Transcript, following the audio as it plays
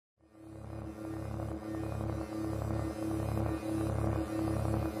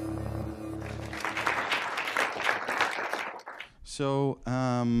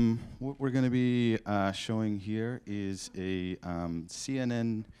What we're going to be showing here is a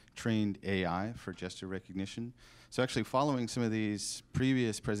CNN-trained AI for gesture recognition. So actually following some of these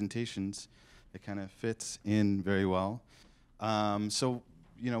previous presentations, it kind of fits in very well.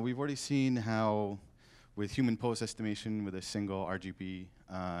 We've already seen how with human pose estimation with a single RGB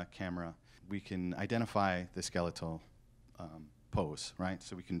camera, we can identify the skeletal pose, right?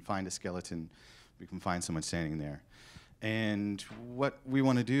 So we can find a skeleton, we can find someone standing there. And what we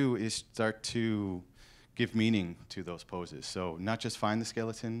want to do is start to give meaning to those poses. So not just find the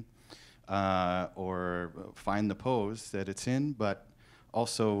skeleton or find the pose that it's in, but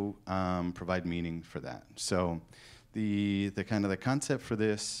also provide meaning for that. So the concept for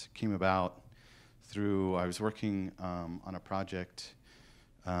this came about through, I was working on a project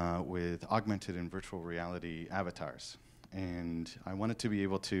with augmented and virtual reality avatars. And I wanted to be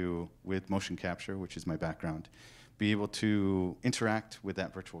able to, with motion capture, which is my background, be able to interact with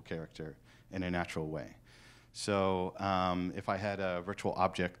that virtual character in a natural way. So if I had a virtual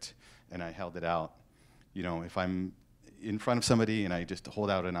object and I held it out, if I'm in front of somebody and I just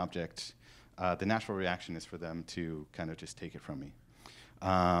hold out an object, the natural reaction is for them to kind of just take it from me.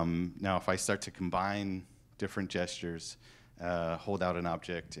 Now, if I start to combine different gestures, hold out an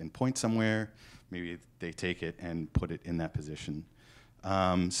object and point somewhere, maybe they take it and put it in that position.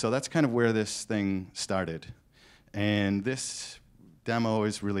 So that's kind of where this thing started. And this demo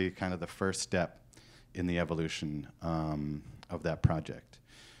is really kind of the first step in the evolution of that project.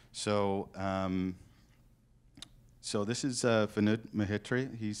 So this is Vinod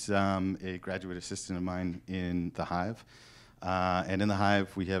Mahitri. He's a graduate assistant of mine in the Hive. And in the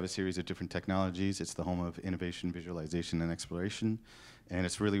Hive, we have a series of different technologies. It's the home of innovation, visualization, and exploration. And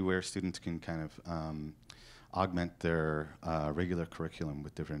it's really where students can kind of augment their regular curriculum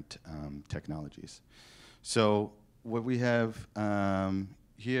with different technologies. So what we have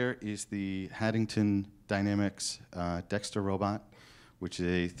here is the Haddington Dynamics Dexter robot, which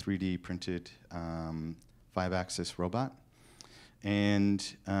is a 3D printed 5-axis robot. And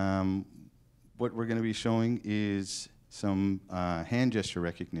what we're going to be showing is some hand gesture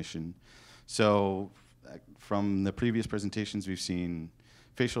recognition. So from the previous presentations, we've seen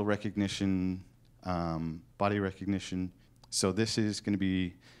facial recognition, body recognition. So this is going to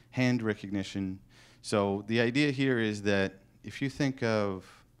be hand recognition. So the idea here is that if you think of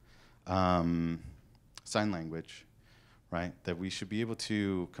sign language, right, that we should be able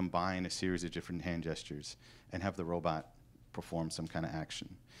to combine a series of different hand gestures and have the robot perform some kind of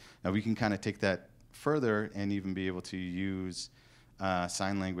action. Now we can kind of take that further and even be able to use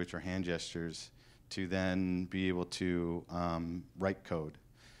sign language or hand gestures to then be able to write code.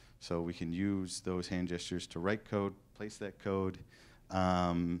 So we can use those hand gestures to write code, place that code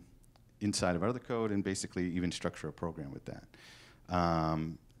inside of other code, and basically even structure a program with that.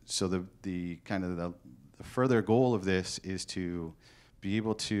 So the further goal of this is to be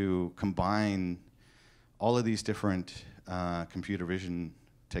able to combine all of these different computer vision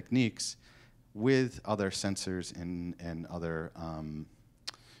techniques with other sensors and other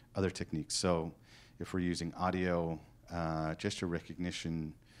techniques. So if we're using audio, gesture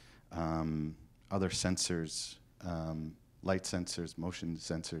recognition, other sensors, light sensors, motion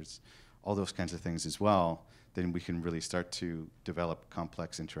sensors, all those kinds of things as well, then we can really start to develop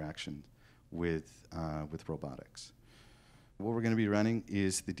complex interaction with robotics. What we're going to be running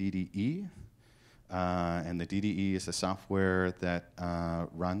is the DDE. And the DDE is the software that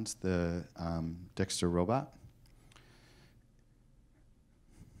runs the Dexter robot.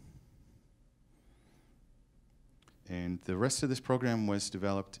 And the rest of this program was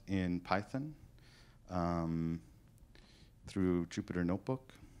developed in Python through Jupyter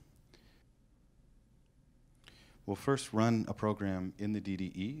Notebook. We'll first run a program in the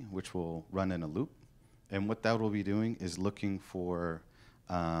DDE, which will run in a loop. And what that will be doing is looking for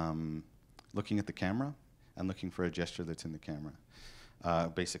looking at the camera and looking for a gesture that's in the camera.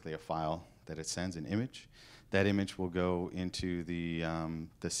 Basically a file that it sends, an image. That image will go into the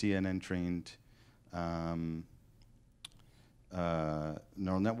CNN-trained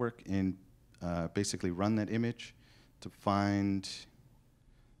neural network and basically run that image to find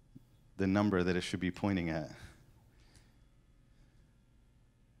the number that it should be pointing at.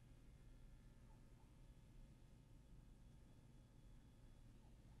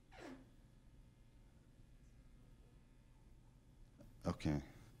 Okay.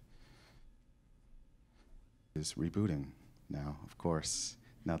 It's rebooting now, of course.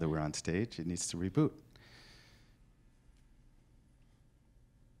 Now that we're on stage, it needs to reboot.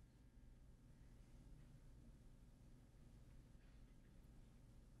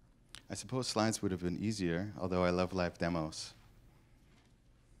 I suppose slides would have been easier, although I love live demos.